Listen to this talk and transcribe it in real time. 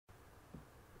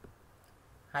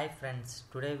Hi friends,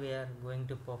 today we are going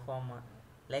to perform a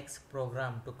Lex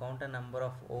program to count a number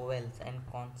of vowels and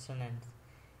consonants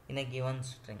in a given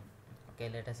string. Okay,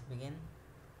 let us begin.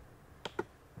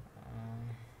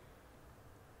 Uh,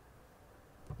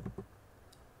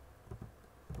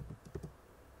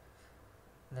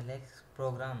 the Lex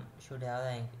program should have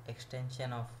an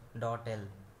extension of .l.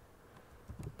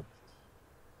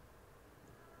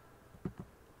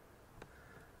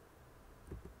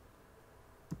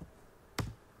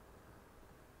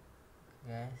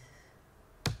 Yes.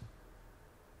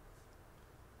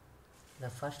 The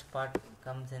first part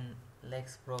comes in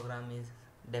Lex program is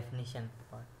definition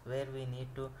part, where we need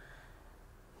to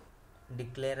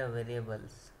declare a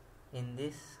variables. In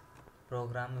this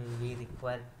program we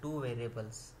require two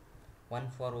variables, one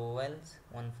for vowels,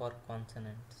 one for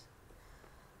consonants.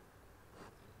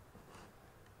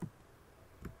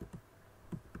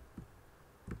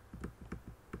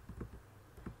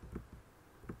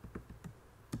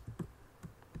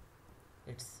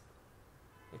 It's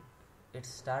it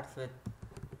starts with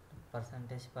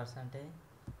percentage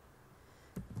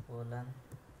colon,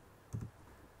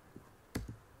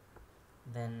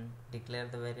 then declare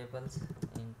the variables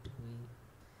int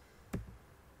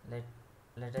v.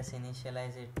 Let us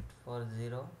initialize it for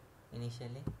 0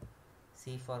 initially,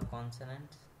 C for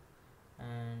consonants,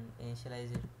 and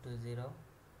initialize it to 0,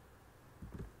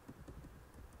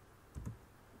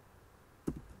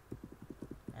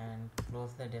 and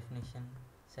close the definition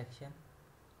section.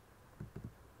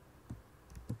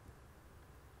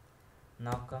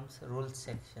 Now comes rules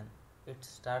section. It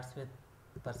starts with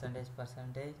percentage.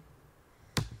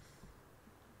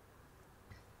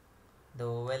 The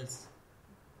vowels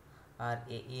are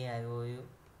a, e, I, o, u,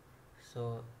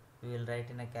 so we will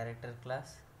write in a character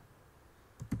class.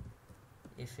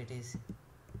 If it is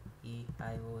e,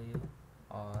 I, o, u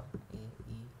or a,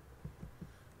 e,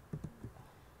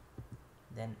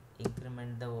 then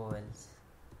increment the vowels.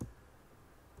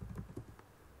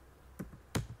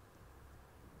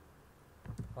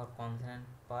 For consonant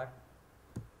part,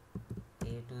 a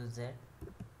to z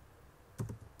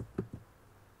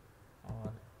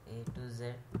or a to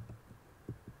z,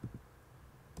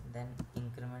 then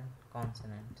increment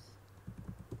consonants.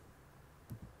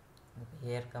 Okay,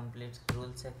 here completes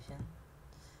rule section.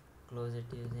 Close it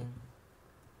using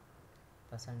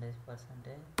percentage.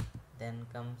 Then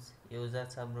comes user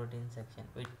subroutine section,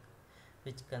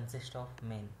 which consists of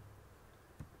main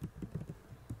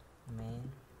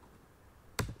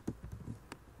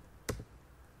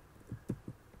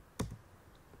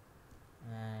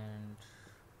and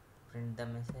print the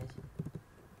message.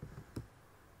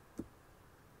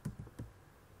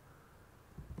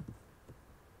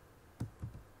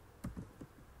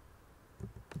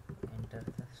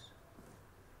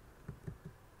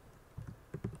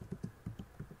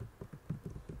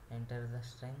 Enter the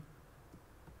string,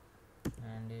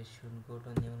 and it should go to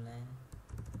new line.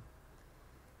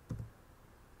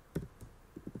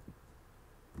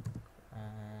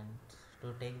 And to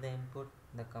take the input,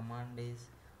 the command is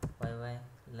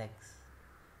lex,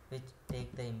 which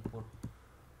take the input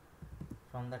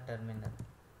from the terminal,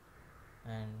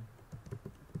 and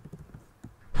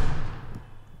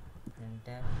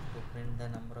printf to print the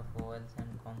number of vowels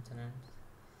and consonants.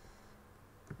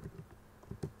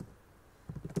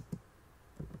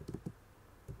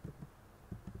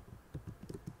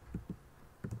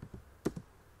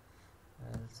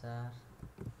 Vowels are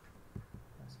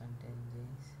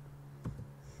percentages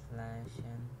slash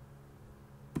n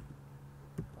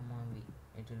comma v.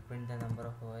 It will print the number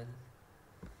of vowels.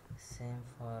 Same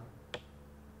for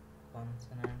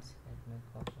consonants. Let me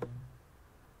copy.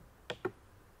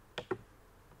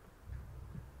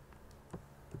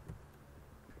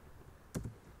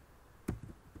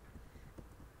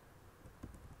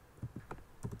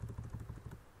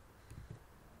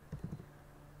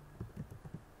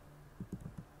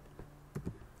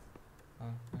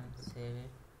 Save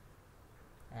it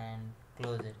and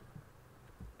close it.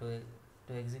 To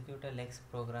execute a Lex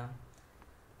program,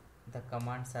 the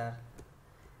commands are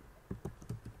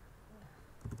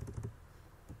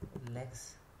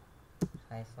Lex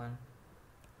hyphen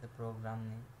the program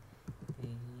name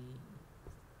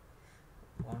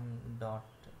p1.l,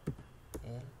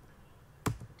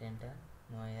 enter,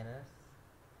 no errors.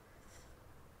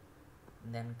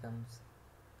 Then comes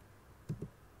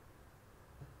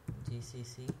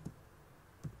gcc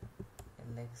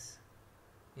lex.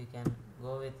 You can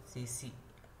go with cc,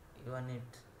 even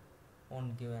it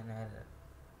won't give an error.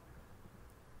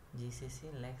 gcc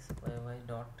lex yy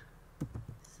dot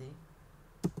c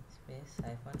space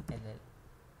hyphen ll,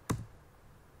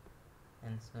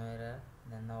 and no error.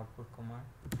 Then the output command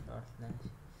dot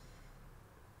slash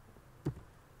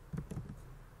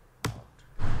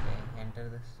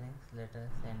enter the strings. Let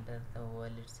us enter the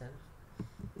vowel itself.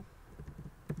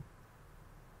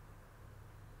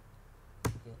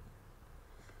 Okay.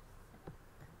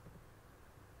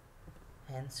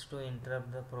 Hence, to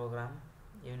interrupt the program,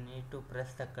 you need to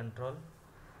press the control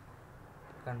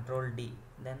D,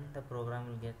 then the program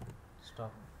will get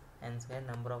stopped. Hence, here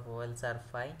number of vowels are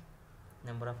 5,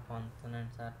 number of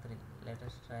consonants are 3. Let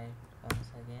us try it once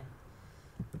again.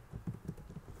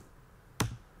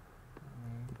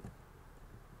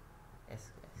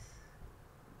 Yes,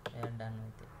 we are done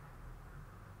with it.